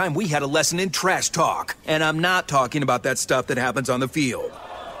fans, it's time we had a lesson in trash talk. And I'm not talking about that stuff that happens on the field.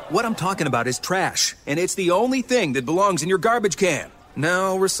 What I'm talking about is trash, and it's the only thing that belongs in your garbage can.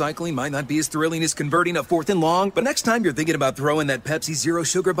 Now, recycling might not be as thrilling as converting a 4th and long, but next time you're thinking about throwing that Pepsi Zero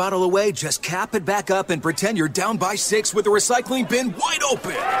Sugar bottle away, just cap it back up and pretend you're down by 6 with the recycling bin wide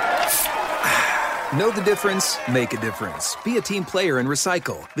open. Know the difference? Make a difference. Be a team player and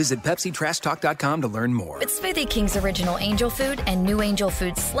recycle. Visit PepsiTrashTalk.com to learn more. With Smoothie King's original Angel Food and new Angel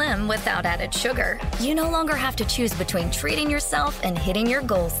Food Slim without added sugar, you no longer have to choose between treating yourself and hitting your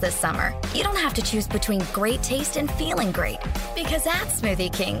goals this summer. You don't have to choose between great taste and feeling great. Because at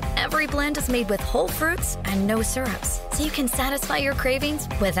Smoothie King, every blend is made with whole fruits and no syrups, so you can satisfy your cravings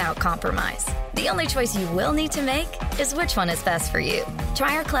without compromise. The only choice you will need to make is which one is best for you.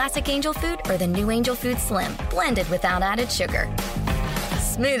 Try our classic Angel Food or the new Angel Food Slim, blended without added sugar.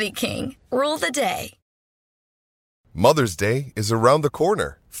 Smoothie King, rule the day. Mother's Day is around the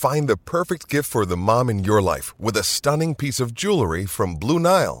corner. Find the perfect gift for the mom in your life with a stunning piece of jewelry from Blue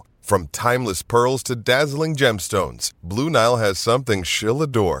Nile. From timeless pearls to dazzling gemstones, Blue Nile has something she'll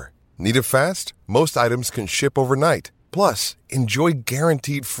adore. Need it fast? Most items can ship overnight. Plus, enjoy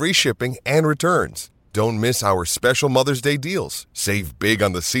guaranteed free shipping and returns. Don't miss our special Mother's Day deals. Save big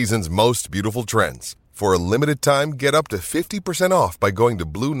on the season's most beautiful trends. For a limited time, get up to 50% off by going to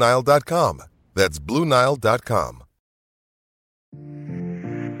BlueNile.com. That's BlueNile.com.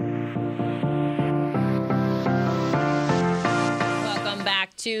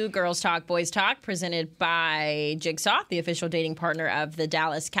 To Girls Talk, Boys Talk, presented by Jigsaw, the official dating partner of the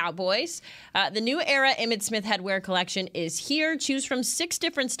Dallas Cowboys. The new era Emmitt Smith headwear collection is here. Choose from 6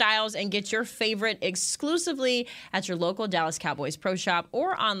 different styles and get your favorite exclusively at your local Dallas Cowboys Pro Shop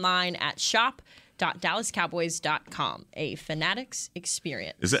or online at shop.dallascowboys.com. A Fanatics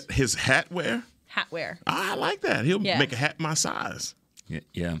experience. Is that his hatwear? Hatwear. I like that. He'll make a hat my size.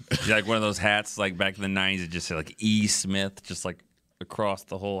 Yeah. Like one of those hats like back in the 90s, it just said like E. Smith, just like across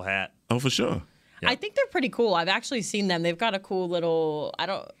the whole hat. Oh, for sure. Yeah. I think they're pretty cool. I've actually seen them. They've got a cool little,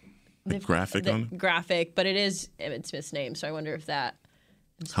 graphic on them? Graphic, but it is Emmitt Smith's name, so I wonder if that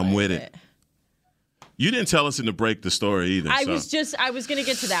I'm with it. You didn't tell us in the break the story either. I was going to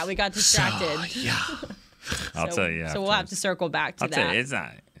get to that. We got distracted. So, yeah. I'll tell you. So we'll have to circle back to that. I'll tell you, it's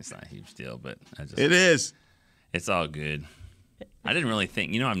not a huge deal, but it is. It's all good. I didn't really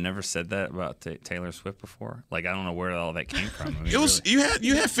think. I've never said that about Taylor Swift before. Like, I don't know where all that came from. I mean, it was really.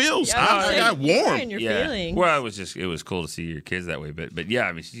 you had feels. Yeah, I got warm. Your feelings. Well, it was cool to see your kids that way. But yeah,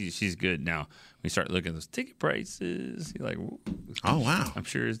 I mean, she's good now. We start looking at those ticket prices. You're like, oh wow! I'm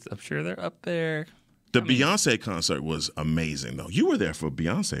sure they're up there. The Beyonce concert was amazing, though. You were there for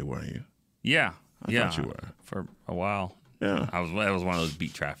Beyonce, weren't you? Yeah, I thought you were for a while. Yeah, I was one of those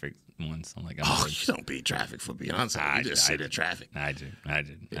beat traffic ones. I'm like, you don't beat traffic for Beyonce. You just sit in traffic. I did.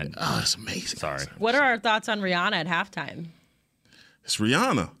 Oh, it's amazing. Sorry. What are our thoughts on Rihanna at halftime? It's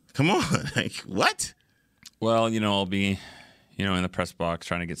Rihanna. Come on, like what? Well, I'll be, in the press box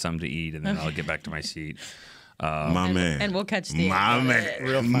trying to get something to eat, and then I'll get back to my seat. My man. And we'll catch the My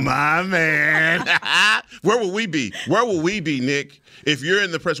man. Where will we be? Where will we be, Nick? If you're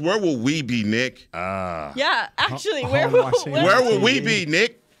in the press, where will we be, Nick? Yeah, actually, where will we be,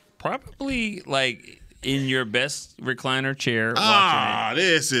 Nick? Probably like in your best recliner chair.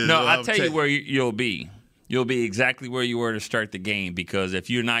 This is I'll tell you where you'll be. You'll be exactly where you were to start the game, because if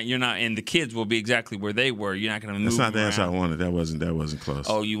you're not, and the kids will be exactly where they were. You're not going to move. That's not the around. answer I wanted. That wasn't close.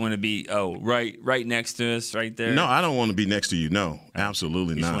 Oh, you want to be right next to us, right there? No, I don't want to be next to you. No,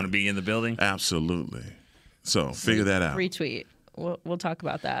 absolutely you not. You just want to be in the building? Absolutely. So figure that out. Retweet. We'll talk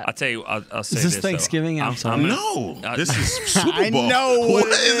about that. I'll tell you. I'll say is this Thanksgiving? No, this is Super Bowl. I know what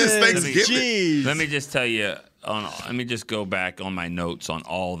is this Thanksgiving? Let me just tell you. Let me just go back on my notes on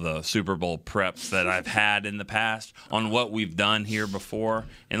all the Super Bowl preps that I've had in the past on what we've done here before,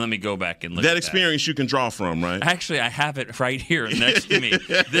 and let me go back and look that at experience you can draw from, right? Actually, I have it right here next to me.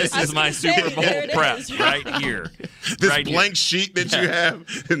 This is my Super Bowl prep right here. This right blank sheet that you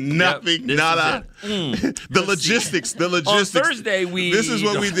have, nothing, nada. The logistics. On Thursday, This is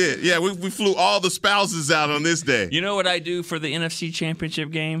what we did. Yeah, we flew all the spouses out on this day. You know what I do for the NFC Championship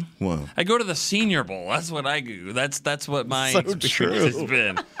game? What? I go to the Senior Bowl. That's what I do. That's what my experience has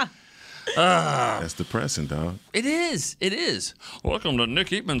been. That's depressing, dog. It is. Welcome to Nick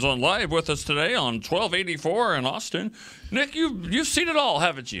Eatman's on Live with us today on 1284 in Austin. Nick, you've seen it all,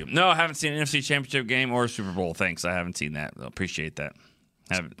 haven't you? No, I haven't seen an NFC Championship game or a Super Bowl. Thanks, I haven't seen that. I appreciate that.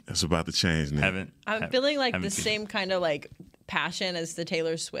 It's about to change, Nick. I'm feeling like the same kind of like passion as the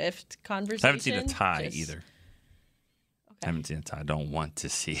Taylor Swift conversation. I haven't seen a tie either. I haven't seen a tie. I don't want to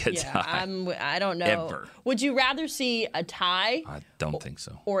see a tie. I don't know. Ever. Would you rather see a tie? I don't think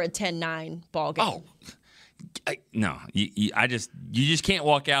so. Or a 10-9 ball game? Oh, no. You just can't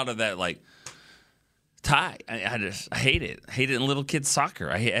walk out of that like tie. I hate it. I hate it in little kids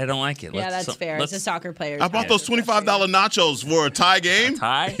soccer. I don't like it. Yeah, that's fair. It's a soccer player. I bought those $25 nachos for a tie game. A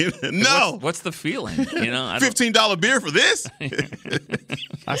tie? No. What's the feeling? $15 beer for this?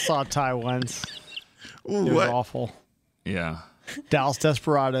 I saw a tie once. Ooh, it was awful. Yeah. Dallas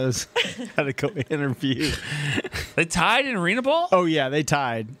Desperados had to go interview. They tied in Arena Bowl? Oh, yeah, they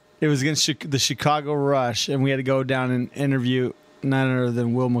tied. It was against the Chicago Rush, and we had to go down and interview none other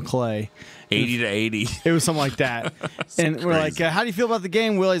than Will McClay. 80-80. It was something like that. And we're like, how do you feel about the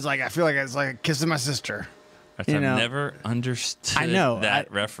game? Willie's like, I feel like it's like kissing my sister. I've never understood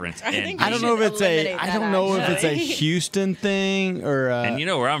that reference. I don't know if it's a Houston thing or. And you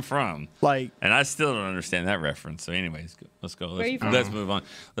know where I'm from, and I still don't understand that reference. So, anyways, let's go. Where are you from? Let's move on.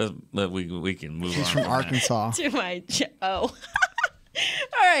 We can move on. He's from Arkansas. To my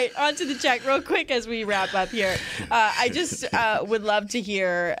All right, on to the check real quick as we wrap up here. I just would love to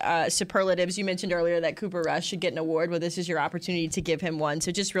hear superlatives. You mentioned earlier that Cooper Rush should get an award. Well, this is your opportunity to give him one.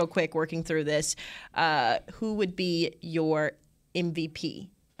 So just real quick, working through this, who would be your MVP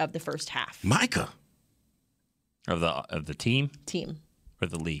of the first half? Micah. Of the team? Team. Or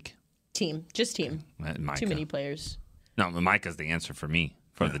the league? Team. Just team. Micah. Too many players. No, Micah's the answer for me.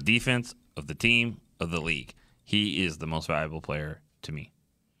 For the defense, of the team, of the league. He is the most valuable player to me.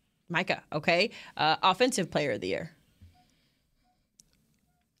 Micah, okay. Offensive player of the year.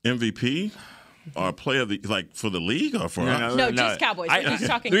 MVP? Or player of the, for the league or for us? No, just Cowboys. We're just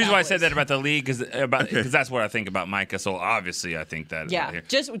talking the reason Cowboys. why I said that about the league is because that's what I think about Micah. So obviously I think that. Yeah,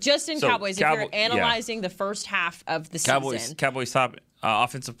 just in Cowboys. If you're analyzing the first half of the season. Cowboys top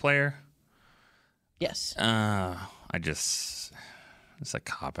offensive player? Yes. It's a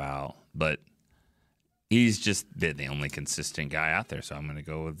cop out, but he's just been the only consistent guy out there, so I'm going to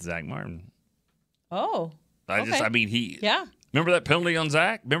go with Zach Martin. Oh. Yeah. Remember that penalty on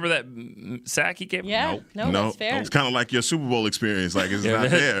Zach? Remember that sack he gave? Yeah. No, that's fair. It's kind of like your Super Bowl experience. Like, it's not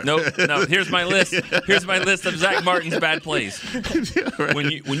there. No. Here's my list. Here's my list of Zach Martin's bad plays.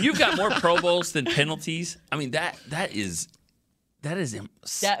 Right. When you've got more Pro Bowls than penalties, I mean that's not even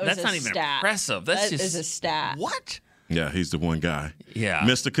impressive. That is a stat. What? Yeah, he's the one guy. Yeah,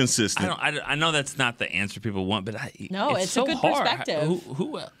 Mr. Consistent. I know that's not the answer people want, but it's so a good hard. perspective.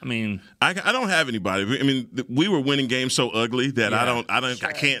 Who? I mean, I don't have anybody. I mean, we were winning games so ugly that I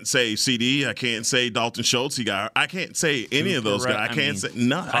can't say CD. I can't say Dalton Schultz. I can't say any of those guys.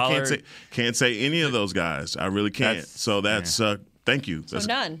 I can't say any of those guys. I really can't. Thank you. So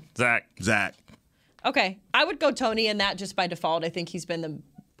none. Zach. Okay, I would go Tony in that just by default. I think he's been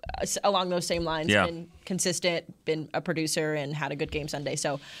along those same lines, been consistent, been a producer, and had a good game Sunday.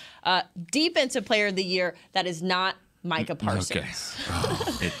 So, defensive player of the year, that is not Micah Parsons.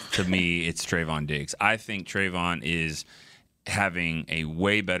 Okay. To me, it's Trayvon Diggs. I think Trayvon is having a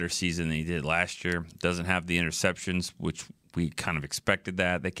way better season than he did last year. Doesn't have the interceptions, which we kind of expected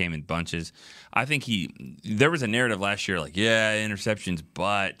that. They came in bunches. I think there was a narrative last year like, interceptions,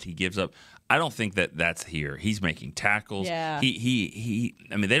 but he gives up. I don't think that's here. He's making tackles. Yeah.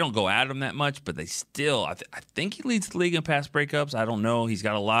 I mean, they don't go at him that much, but they still. I think he leads the league in pass breakups. I don't know. He's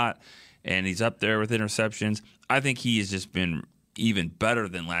got a lot, and he's up there with interceptions. I think he has just been even better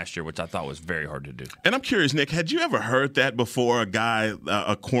than last year, which I thought was very hard to do. And I'm curious, Nick, had you ever heard that before? A guy,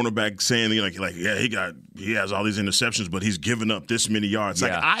 a cornerback saying he has all these interceptions, but he's given up this many yards. In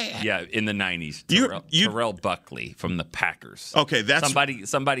the 90s. Terrell Buckley from the Packers. Okay, that's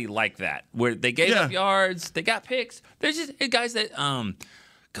somebody like that where they gave up yards, they got picks. There's just guys that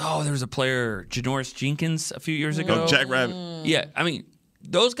there was a player, Janoris Jenkins, a few years ago. Jack Rabbit. Yeah, I mean,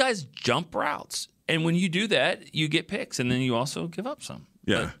 those guys jump routes. And when you do that, you get picks, and then you also give up some.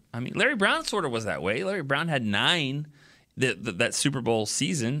 Yeah. But, I mean, Larry Brown sort of was that way. Larry Brown had 9 that Super Bowl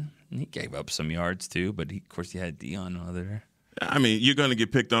season. And he gave up some yards, too. But, of course, he had Deion other. I mean, you're going to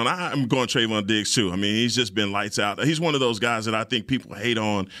get picked on. I'm going Trayvon Diggs, too. I mean, he's just been lights out. He's one of those guys that I think people hate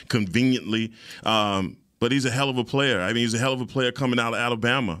on conveniently. But he's a hell of a player. I mean, he's a hell of a player coming out of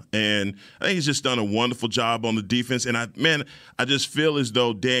Alabama. And I think he's just done a wonderful job on the defense. And I just feel as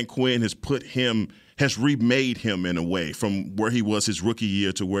though Dan Quinn has remade him in a way from where he was his rookie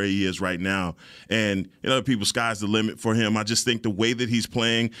year to where he is right now. And, people, sky's the limit for him. I just think the way that he's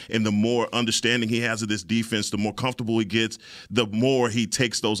playing and the more understanding he has of this defense, the more comfortable he gets, the more he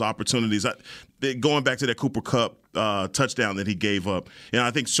takes those opportunities. Going back to that Cooper Kupp touchdown that he gave up. I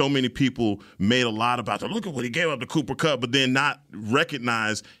think so many people made a lot about look at what he gave up to Cooper Kupp, but then not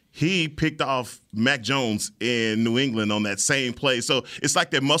recognize he picked off Mac Jones in New England on that same play. So it's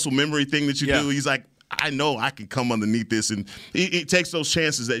like that muscle memory thing that you do. He's like, I know I can come underneath this, and he takes those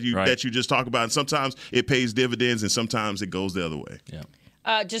chances that you just talk about. And sometimes it pays dividends, and sometimes it goes the other way.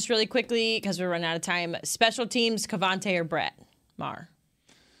 Yeah. Just really quickly, because we're running out of time. Special teams, Cavante or Brett Maher?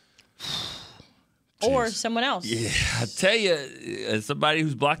 Or someone else. Yeah, I tell you, as somebody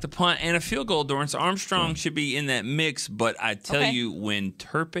who's blocked a punt and a field goal, Dorrance Armstrong should be in that mix. But I tell you, when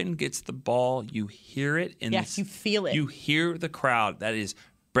Turpin gets the ball, you hear it. Yes, you feel it. You hear the crowd. That is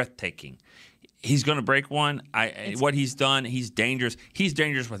breathtaking. He's going to break one. What he's done, he's dangerous. He's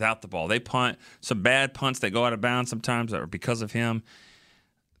dangerous without the ball. They punt some bad punts that go out of bounds sometimes that are because of him.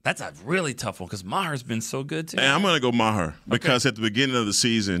 That's a really tough one because Maher's been so good too. And I'm going to go Maher because at the beginning of the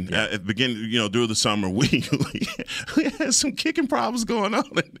season, at the beginning, during the summer, we had some kicking problems going on.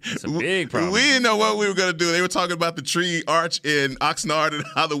 It's a big problem. We didn't know what we were going to do. They were talking about the tree arch in Oxnard and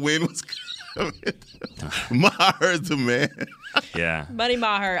how the wind was coming. Maher is the man. Yeah. Buddy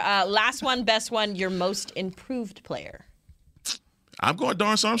Maher. Last one, best one, your most improved player. I'm going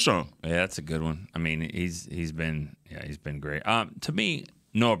Dorrance Armstrong. Yeah, that's a good one. I mean, he's been great. To me,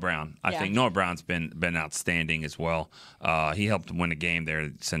 Noah Brown. I think Noah Brown's been outstanding as well. He helped win a game there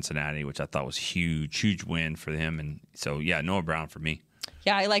at Cincinnati, which I thought was huge win for him. And so, Noah Brown for me.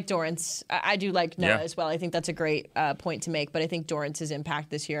 Yeah, I like Dorrance. I do like Noah as well. I think that's a great point to make. But I think Dorrance's impact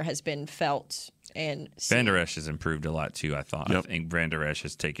this year has been felt and seen. Van Der Esch has improved a lot too, I thought. Yep. I think Van Der Esch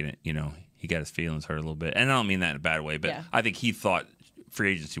has taken it, he got his feelings hurt a little bit. And I don't mean that in a bad way, but I think he thought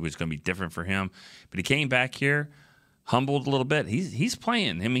free agency was going to be different for him. But he came back here, humbled a little bit. He's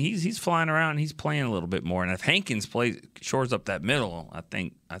playing. I mean, he's flying around and he's playing a little bit more. And if Hankins shores up that middle, I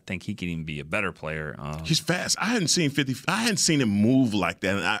think he can even be a better player. He's fast. I hadn't seen him move like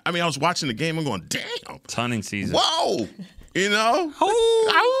that. I mean, I was watching the game. I'm going, damn. It's hunting season. Whoa. You know what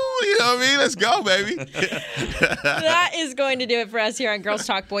I mean? Let's go, baby. That is going to do it for us here on Girls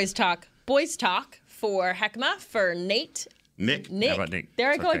Talk, Boys Talk. Boys Talk for Heckma, for Nate Nick. How about Nick?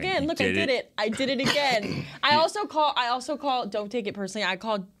 There I go Okay, again. you Look, I did it. I did it again. I also call, don't take it personally, I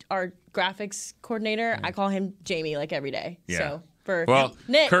call our graphics coordinator, I call him Jamie like every day. Yeah. So for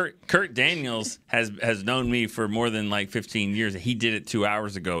Nick. Nick. Kurt Daniels has known me for more than like 15 years. He did it 2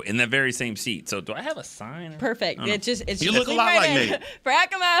 hours ago in the very same seat. So do I have a sign? Perfect. It's You just look a lot right like in. Nate. For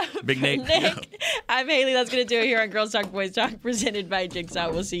Akima. Big Nate. Nick. I'm Haley. That's going to do it here on Girls Talk Boys Talk, presented by Jigsaw.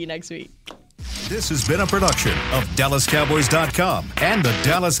 We'll see you next week. This has been a production of DallasCowboys.com and the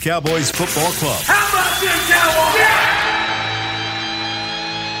Dallas Cowboys Football Club. How about this, Cowboys? Yeah!